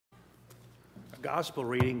gospel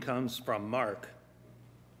reading comes from Mark.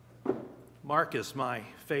 Mark is my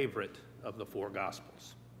favorite of the four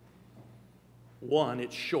gospels. One,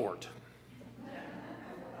 it's short.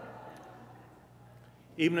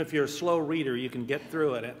 Even if you're a slow reader, you can get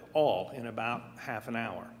through it all in about half an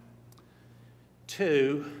hour.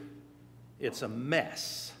 Two, it's a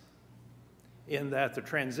mess in that the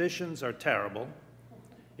transitions are terrible.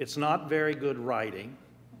 It's not very good writing.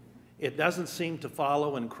 It doesn't seem to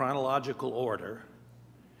follow in chronological order.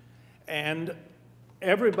 And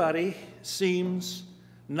everybody seems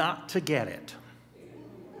not to get it.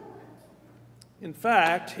 In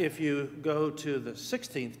fact, if you go to the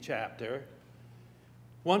 16th chapter,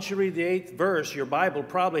 once you read the 8th verse, your Bible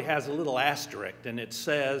probably has a little asterisk, and it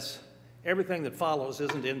says everything that follows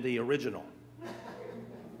isn't in the original.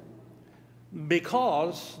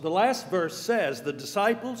 Because the last verse says the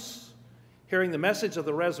disciples, hearing the message of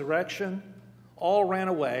the resurrection, all ran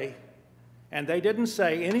away, and they didn't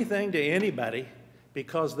say anything to anybody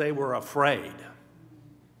because they were afraid.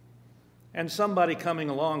 And somebody coming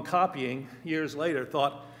along copying years later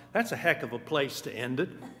thought, that's a heck of a place to end it.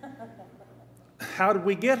 How did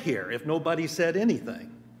we get here if nobody said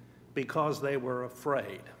anything? Because they were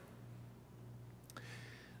afraid.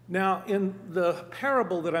 Now, in the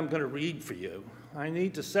parable that I'm going to read for you, I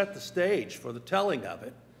need to set the stage for the telling of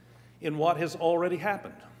it in what has already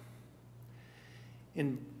happened.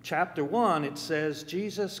 In chapter 1, it says,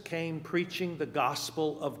 Jesus came preaching the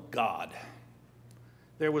gospel of God.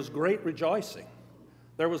 There was great rejoicing.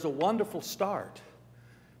 There was a wonderful start.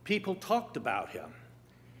 People talked about him.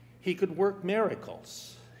 He could work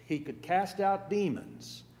miracles. He could cast out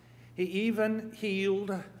demons. He even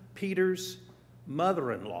healed Peter's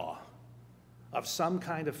mother-in-law of some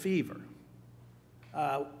kind of fever.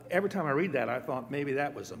 Every time I read that, I thought maybe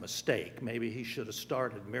that was a mistake. Maybe he should have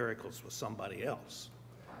started miracles with somebody else.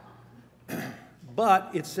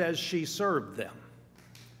 But it says she served them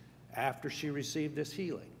after she received this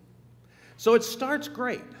healing. So it starts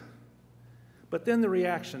great, but then the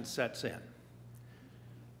reaction sets in.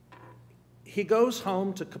 He goes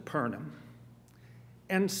home to Capernaum,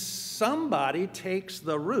 and somebody takes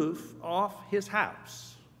the roof off his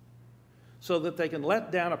house so that they can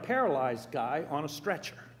let down a paralyzed guy on a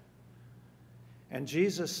stretcher. And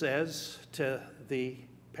Jesus says to the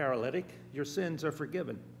paralytic, your sins are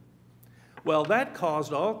forgiven. Well, that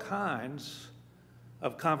caused all kinds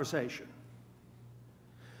of conversation,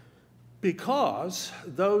 because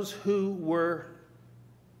those who were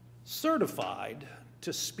certified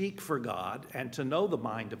to speak for God and to know the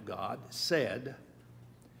mind of God said,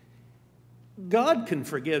 God can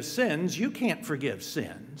forgive sins, you can't forgive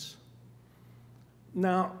sins.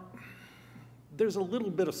 Now, there's a little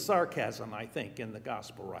bit of sarcasm, I think, in the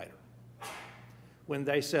gospel writer. When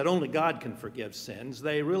they said only God can forgive sins,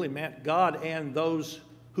 they really meant God and those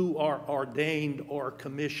who are ordained or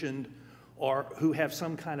commissioned or who have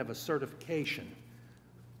some kind of a certification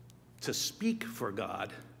to speak for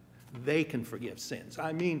God, they can forgive sins.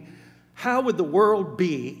 I mean, how would the world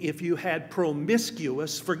be if you had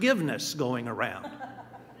promiscuous forgiveness going around? I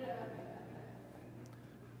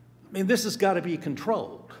mean, this has got to be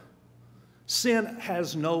controlled. Sin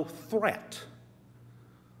has no threat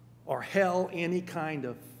or hell any kind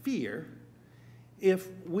of fear if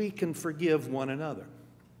we can forgive one another.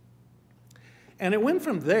 And it went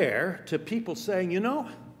from there to people saying, you know,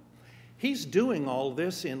 he's doing all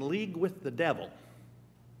this in league with the devil.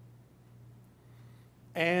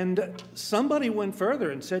 And somebody went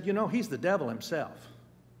further and said, you know, he's the devil himself.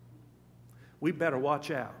 We better watch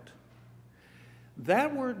out.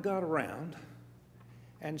 That word got around,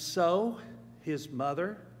 and so his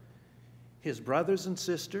mother, his brothers and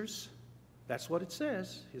sisters, that's what it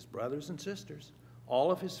says, his brothers and sisters,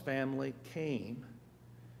 all of his family came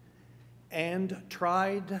and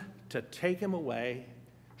tried to take him away,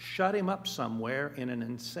 shut him up somewhere in an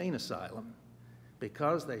insane asylum,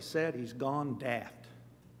 because they said he's gone daft.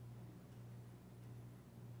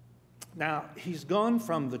 Now, he's gone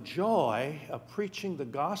from the joy of preaching the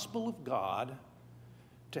gospel of God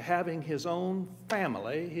to having his own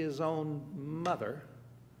family, his own mother,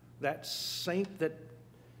 that saint that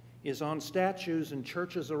is on statues in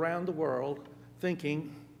churches around the world,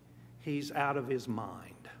 thinking he's out of his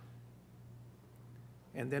mind.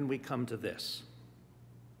 And then we come to this.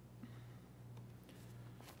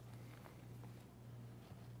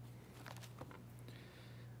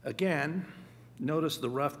 Again, notice the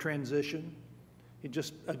rough transition. It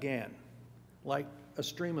just, again, like a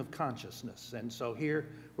stream of consciousness. And so here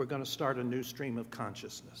we're going to start a new stream of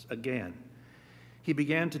consciousness. Again, he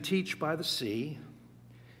began to teach by the sea,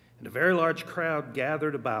 and a very large crowd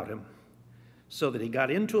gathered about him, so that he got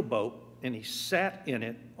into a boat and he sat in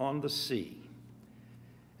it on the sea.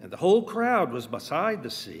 And the whole crowd was beside the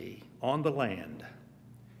sea on the land.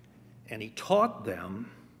 And he taught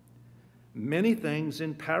them many things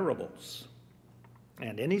in parables.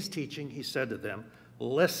 And in his teaching, he said to them,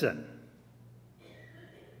 "Listen,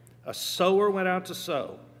 a sower went out to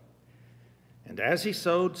sow. And as he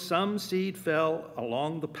sowed, some seed fell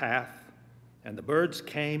along the path, and the birds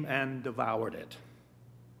came and devoured it.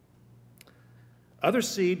 Other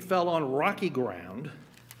seed fell on rocky ground,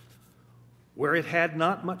 where it had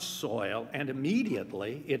not much soil, and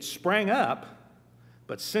immediately it sprang up.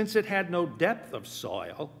 But since it had no depth of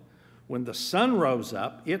soil, when the sun rose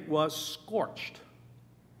up, it was scorched.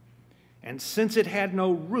 And since it had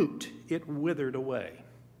no root, it withered away.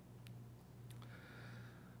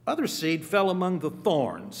 Other seed fell among the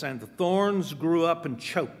thorns, and the thorns grew up and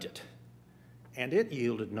choked it, and it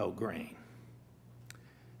yielded no grain.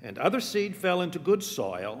 And other seed fell into good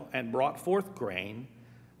soil and brought forth grain,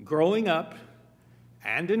 growing up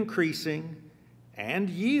and increasing and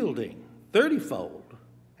yielding 30-fold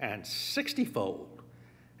and 60-fold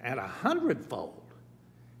and 100-fold.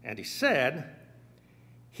 And he said,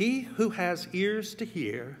 'He who has ears to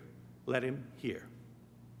hear, let him hear.'"